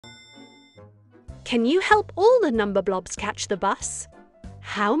Can you help all the Numberblobs catch the bus?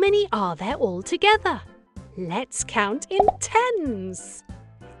 How many are there all together? Let's count in tens.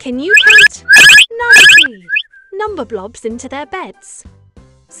 Can you count 90 Numberblobs into their beds?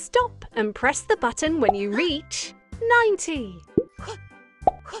 Stop and press the button when you reach 90.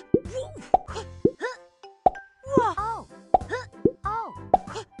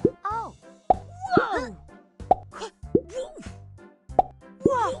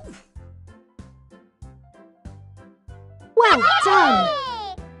 Well done!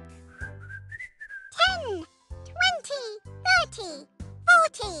 10, 20, 30,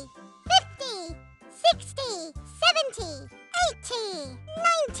 40, 50, 60, 70, 80,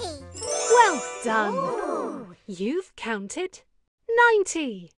 90. Well done! You've counted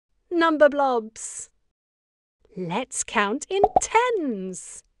 90 Numberblobs. Let's count in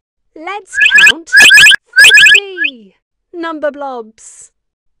tens. Let's count 50 Numberblobs.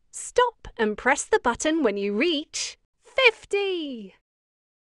 Stop and press the button when you reach 50.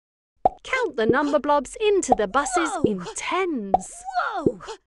 Count the Numberblobs into the buses in tens. Whoa!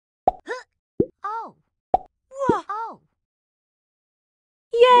 Oh! Whoa!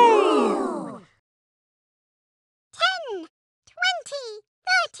 Yay! 10, 20,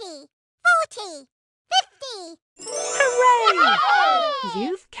 30, 40, 50. Hooray!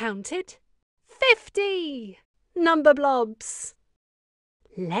 You've counted 50 Numberblobs.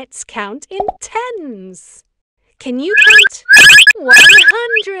 Let's count in tens. Can you count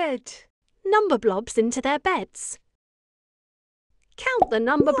 100 Numberblobs into their beds? Count the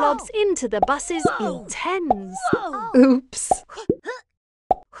Numberblobs into the buses in tens. Oops!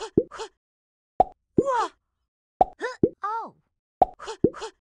 Oh!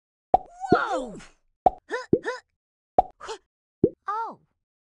 Oh!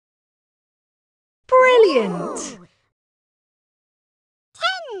 Brilliant! 10,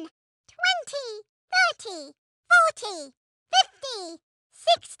 20, 30, 40, 50,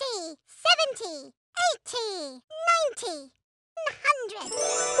 60, 70, 80, 90, 100.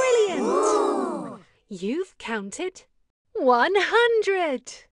 Brilliant! You've counted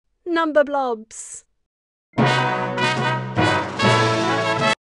 100 Numberblobs.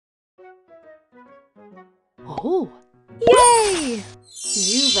 Oh, yay!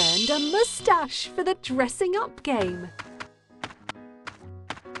 You've earned a moustache for the dressing up game.